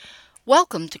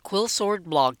Welcome to Quill Sword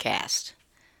Blogcast,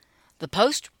 the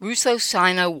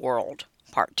post-Russo-Sino world,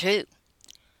 part 2.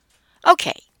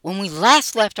 Okay, when we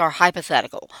last left our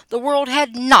hypothetical, the world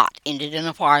had not ended in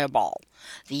a fireball.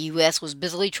 The U.S. was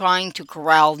busily trying to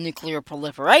corral nuclear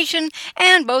proliferation,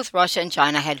 and both Russia and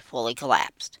China had fully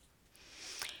collapsed.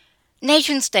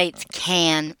 Nation-states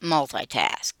can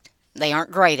multitask. They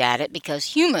aren't great at it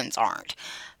because humans aren't.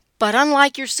 But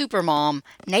unlike your supermom,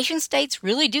 nation-states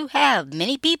really do have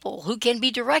many people who can be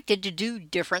directed to do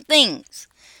different things.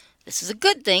 This is a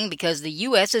good thing because the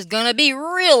U.S. is going to be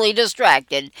really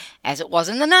distracted, as it was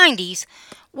in the 90s,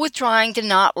 with trying to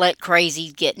not let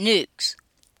crazies get nukes.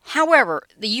 However,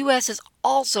 the U.S. is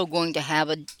also going to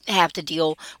have to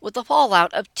deal with the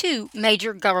fallout of two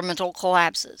major governmental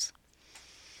collapses.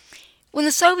 When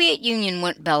the Soviet Union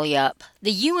went belly up,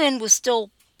 the UN was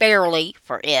still fairly,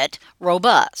 for it,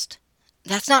 robust.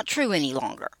 That's not true any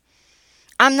longer.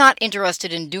 I'm not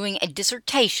interested in doing a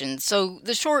dissertation, so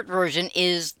the short version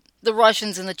is the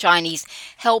Russians and the Chinese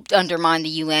helped undermine the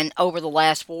UN over the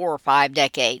last 4 or 5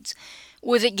 decades,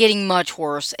 with it getting much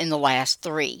worse in the last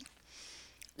 3.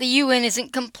 The UN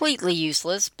isn't completely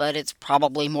useless, but it's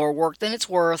probably more work than it's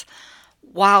worth,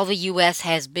 while the US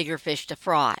has bigger fish to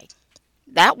fry.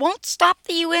 That won't stop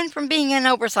the UN from being an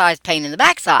oversized pain in the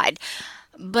backside,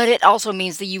 but it also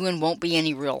means the UN won't be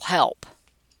any real help.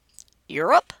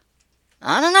 Europe?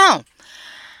 I don't know.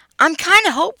 I'm kind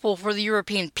of hopeful for the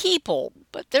European people,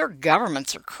 but their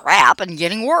governments are crap and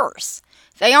getting worse.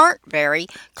 They aren't very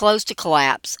close to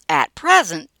collapse at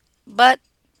present, but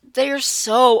they are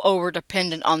so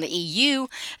over-dependent on the EU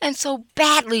and so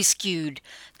badly skewed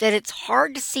that it's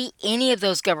hard to see any of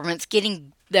those governments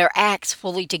getting their acts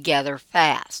fully together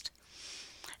fast.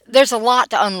 There's a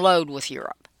lot to unload with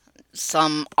Europe.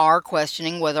 Some are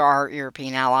questioning whether our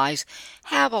European allies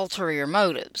have ulterior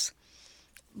motives.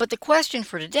 But the question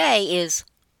for today is,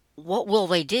 what will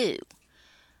they do?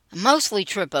 Mostly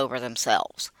trip over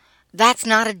themselves. That's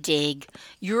not a dig.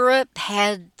 Europe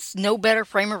has no better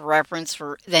frame of reference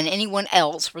than anyone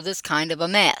else for this kind of a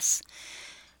mess.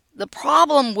 The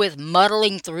problem with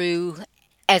muddling through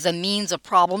as a means of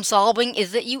problem solving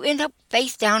is that you end up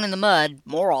face down in the mud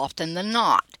more often than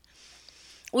not.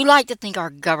 We like to think our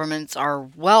governments are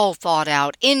well thought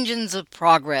out engines of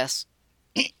progress.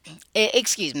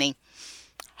 Excuse me.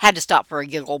 Had to stop for a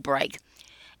giggle break.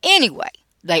 Anyway,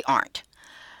 they aren't.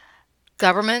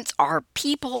 Governments are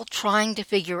people trying to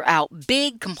figure out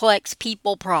big, complex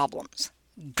people problems.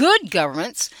 Good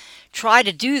governments try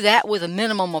to do that with a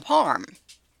minimum of harm.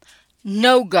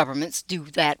 No governments do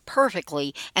that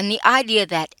perfectly, and the idea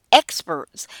that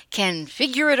experts can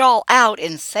figure it all out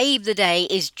and save the day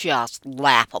is just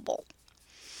laughable.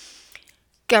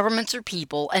 Governments are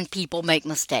people, and people make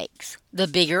mistakes. The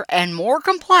bigger and more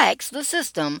complex the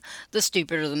system, the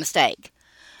stupider the mistake.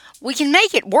 We can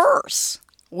make it worse.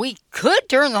 We could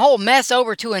turn the whole mess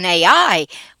over to an AI,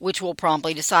 which will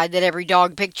promptly decide that every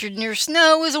dog pictured near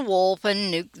snow is a wolf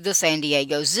and nuke the San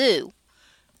Diego Zoo.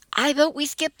 I vote we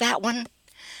skip that one.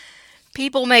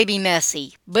 People may be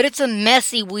messy, but it's a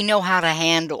messy we know how to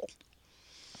handle.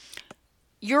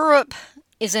 Europe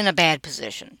is in a bad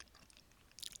position.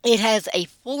 It has a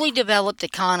fully developed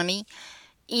economy,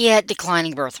 yet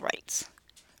declining birth rates.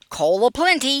 Coal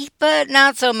aplenty, but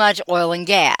not so much oil and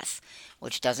gas,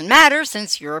 which doesn't matter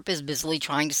since Europe is busily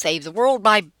trying to save the world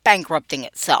by bankrupting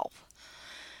itself.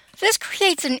 This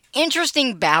creates an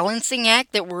interesting balancing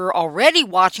act that we're already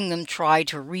watching them try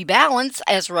to rebalance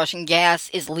as Russian gas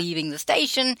is leaving the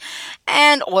station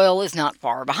and oil is not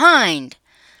far behind.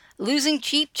 Losing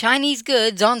cheap Chinese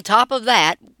goods on top of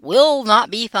that will not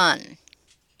be fun.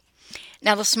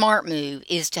 Now the smart move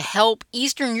is to help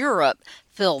Eastern Europe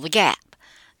fill the gap.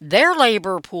 Their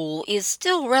labor pool is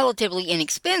still relatively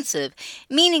inexpensive,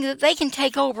 meaning that they can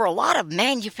take over a lot of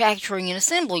manufacturing and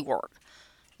assembly work.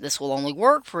 This will only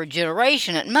work for a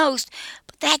generation at most,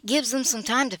 but that gives them some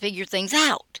time to figure things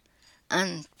out.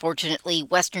 Unfortunately,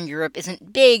 Western Europe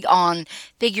isn't big on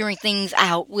figuring things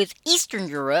out with Eastern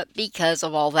Europe because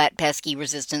of all that pesky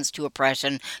resistance to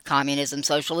oppression, communism,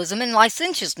 socialism, and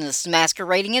licentiousness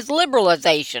masquerading as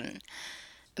liberalization.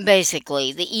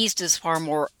 Basically, the East is far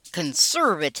more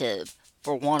conservative,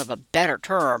 for want of a better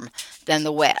term, than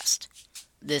the West.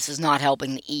 This is not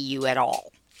helping the EU at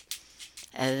all.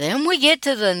 And then we get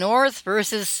to the North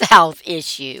versus South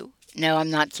issue. No,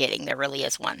 I'm not kidding. There really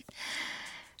is one.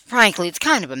 Frankly, it's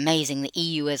kind of amazing the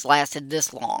EU has lasted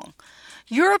this long.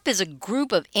 Europe is a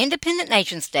group of independent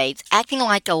nation-states acting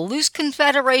like a loose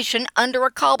confederation under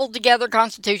a cobbled-together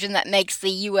constitution that makes the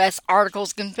U.S.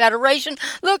 Articles of Confederation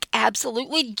look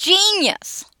absolutely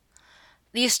genius.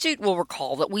 The astute will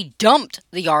recall that we dumped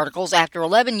the articles after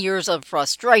 11 years of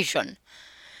frustration.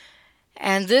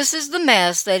 And this is the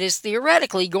mess that is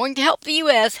theoretically going to help the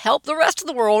U.S. help the rest of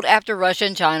the world after Russia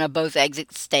and China both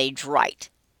exit stage right.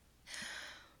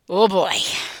 Oh boy.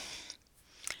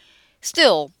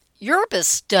 Still, Europe is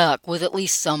stuck with at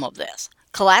least some of this.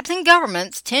 Collapsing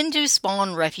governments tend to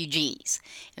spawn refugees.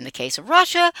 In the case of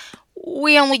Russia,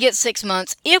 we only get 6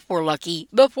 months, if we're lucky,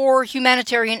 before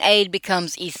humanitarian aid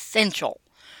becomes essential.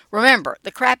 Remember,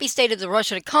 the crappy state of the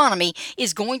Russian economy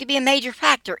is going to be a major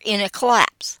factor in a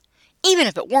collapse. Even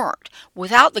if it weren't,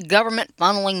 without the government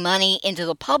funneling money into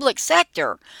the public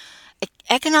sector,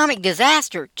 economic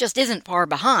disaster just isn't far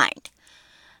behind.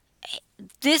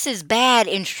 This is bad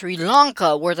in Sri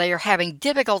Lanka, where they are having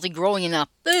difficulty growing enough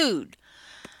food,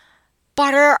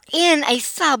 but are in a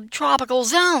subtropical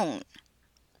zone.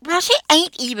 Russia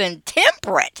ain't even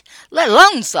temperate, let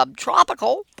alone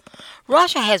subtropical.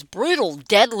 Russia has brutal,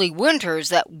 deadly winters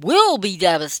that will be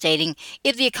devastating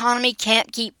if the economy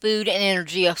can't keep food and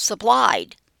energy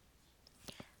supplied.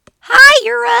 Hi,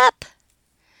 Europe!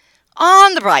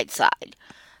 On the bright side,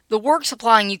 the work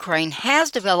supplying Ukraine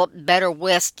has developed better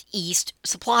west-east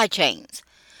supply chains.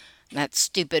 That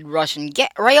stupid Russian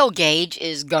rail gauge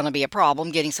is going to be a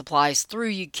problem getting supplies through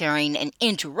Ukraine and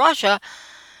into Russia,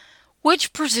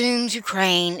 which presumes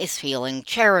Ukraine is feeling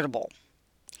charitable.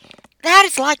 That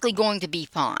is likely going to be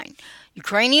fine.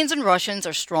 Ukrainians and Russians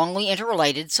are strongly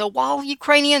interrelated, so while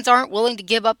Ukrainians aren't willing to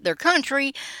give up their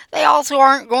country, they also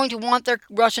aren't going to want their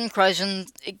Russian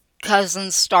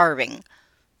cousins starving.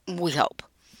 We hope.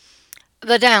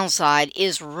 The downside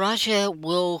is Russia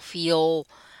will feel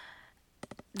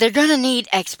they're going to need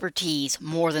expertise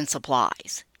more than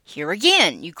supplies. Here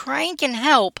again, Ukraine can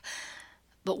help,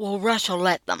 but will Russia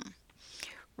let them?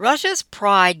 Russia's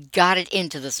pride got it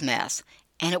into this mess,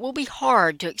 and it will be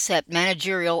hard to accept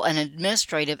managerial and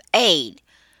administrative aid.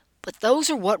 But those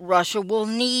are what Russia will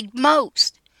need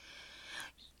most.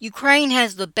 Ukraine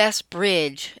has the best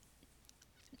bridge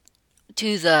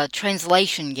to the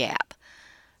translation gap.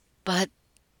 But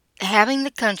having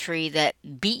the country that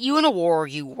beat you in a war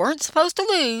you weren't supposed to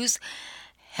lose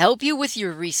help you with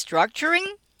your restructuring?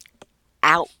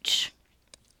 Ouch.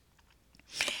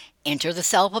 Enter the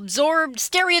self-absorbed,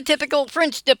 stereotypical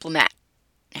French diplomat.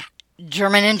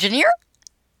 German engineer?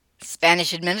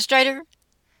 Spanish administrator?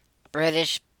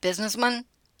 British businessman?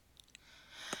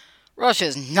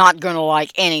 Russia's not going to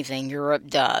like anything Europe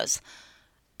does,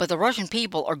 but the Russian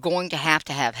people are going to have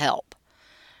help.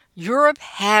 Europe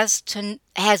has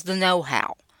the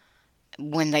know-how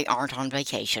when they aren't on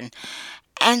vacation,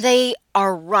 and they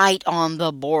are right on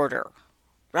the border.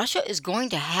 Russia is going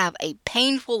to have a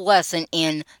painful lesson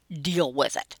in deal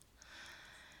with it.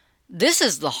 This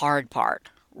is the hard part.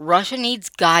 Russia needs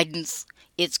guidance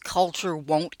its culture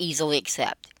won't easily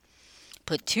accept.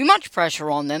 Put too much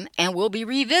pressure on them, and we'll be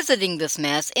revisiting this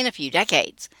mess in a few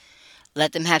decades.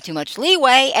 Let them have too much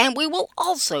leeway, and we will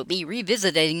also be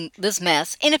revisiting this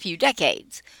mess in a few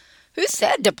decades. Who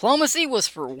said diplomacy was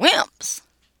for wimps?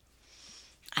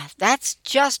 That's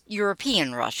just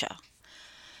European Russia.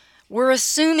 We're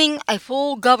assuming a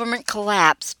full government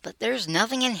collapse, but there's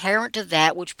nothing inherent to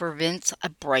that which prevents a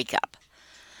breakup.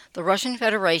 The Russian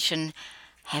Federation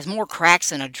has more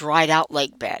cracks than a dried-out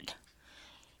lake bed.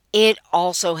 It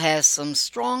also has some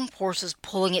strong forces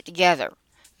pulling it together,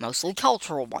 mostly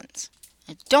cultural ones.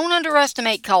 Don't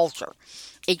underestimate culture.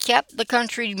 It kept the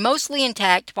country mostly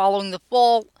intact following the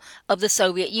fall of the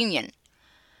Soviet Union.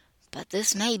 But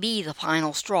this may be the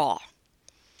final straw.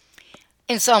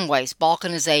 In some ways,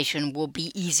 Balkanization will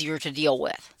be easier to deal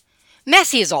with.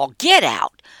 Messy as all get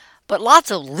out, but lots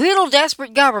of little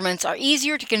desperate governments are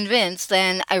easier to convince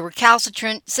than a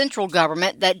recalcitrant central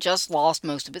government that just lost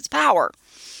most of its power.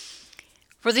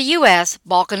 For the U.S.,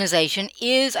 Balkanization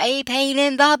is a pain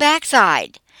in the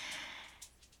backside.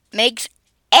 Makes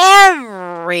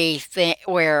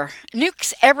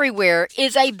nukes everywhere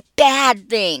is a bad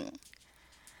thing.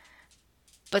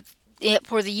 But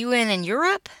for the UN and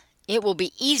Europe, it will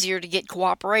be easier to get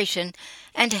cooperation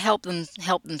and to help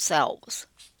themselves.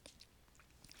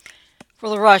 For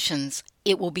the Russians,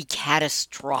 it will be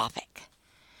catastrophic.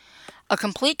 A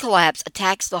complete collapse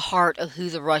attacks the heart of who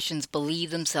the Russians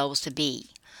believe themselves to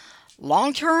be.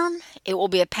 Long term, it will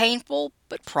be a painful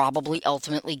but probably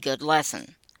ultimately good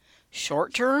lesson.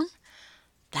 Short term,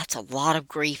 that's a lot of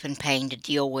grief and pain to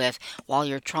deal with while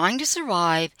you're trying to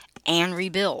survive and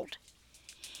rebuild.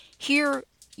 Here,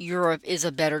 Europe is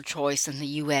a better choice than the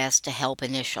U.S. to help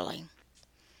initially.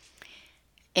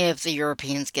 If the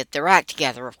Europeans get their act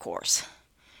together, of course.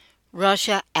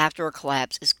 Russia, after a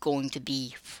collapse, is going to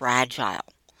be fragile.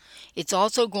 It's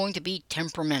also going to be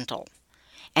temperamental.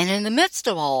 And in the midst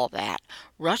of all of that,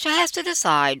 Russia has to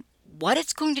decide what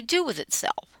it's going to do with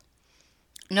itself.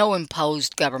 No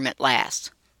imposed government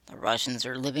lasts. The Russians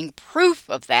are living proof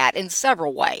of that in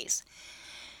several ways.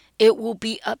 It will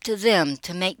be up to them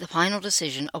to make the final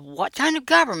decision of what kind of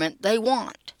government they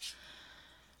want.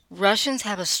 Russians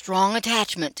have a strong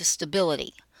attachment to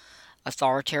stability.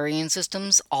 Authoritarian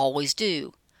systems always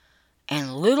do.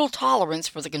 And little tolerance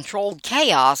for the controlled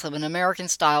chaos of an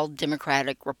American-style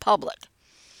democratic republic.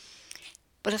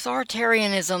 But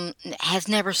authoritarianism has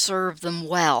never served them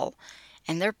well,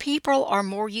 and their people are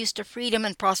more used to freedom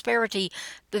and prosperity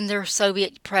than their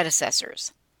Soviet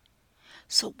predecessors.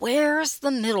 So where's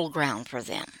the middle ground for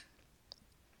them?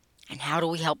 And how do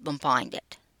we help them find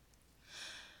it?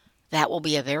 That will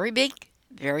be a very big,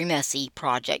 very messy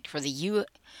project for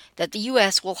that the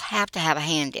U.S. will have to have a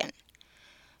hand in.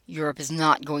 Europe is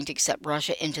not going to accept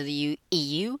Russia into the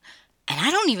EU, and I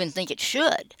don't even think it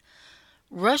should.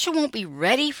 Russia won't be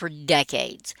ready for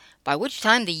decades, by which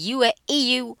time the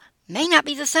EU may not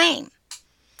be the same.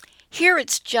 Here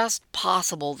it's just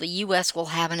possible the U.S. will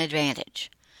have an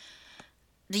advantage.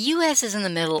 The U.S. is in the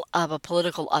middle of a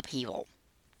political upheaval.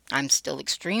 I'm still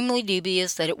extremely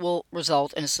dubious that it will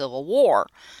result in a civil war,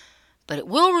 but it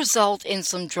will result in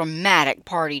some dramatic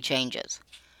party changes.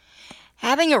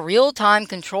 Having a real-time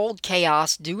controlled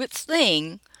chaos do its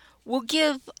thing will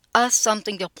give us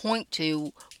something to point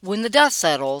to when the dust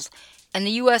settles and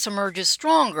the U.S. emerges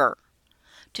stronger,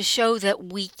 to show that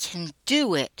we can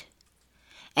do it.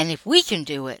 And if we can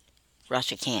do it,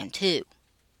 Russia can too.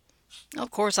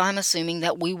 Of course, I'm assuming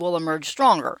that we will emerge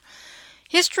stronger.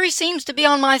 History seems to be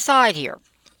on my side here.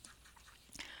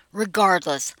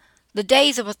 Regardless, the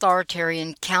days of the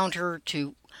authoritarian counter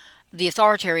to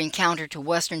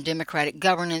Western democratic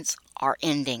governance are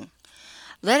ending.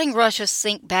 Letting Russia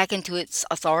sink back into its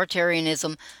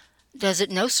authoritarianism does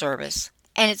it no service,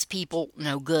 and its people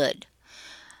no good.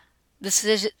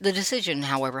 The decision,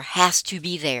 however, has to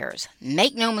be theirs.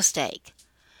 Make no mistake.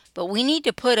 But we need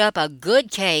to put up a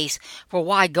good case for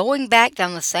why going back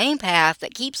down the same path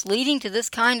that keeps leading to this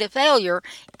kind of failure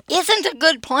isn't a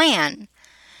good plan,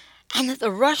 and that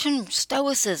the Russian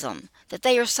stoicism that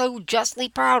they are so justly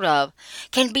proud of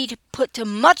can be put to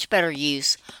much better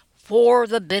use for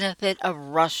the benefit of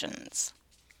Russians.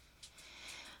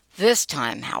 This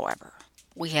time, however,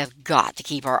 we have got to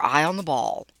keep our eye on the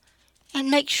ball and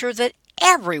make sure that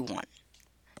everyone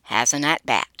has an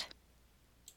at-bat.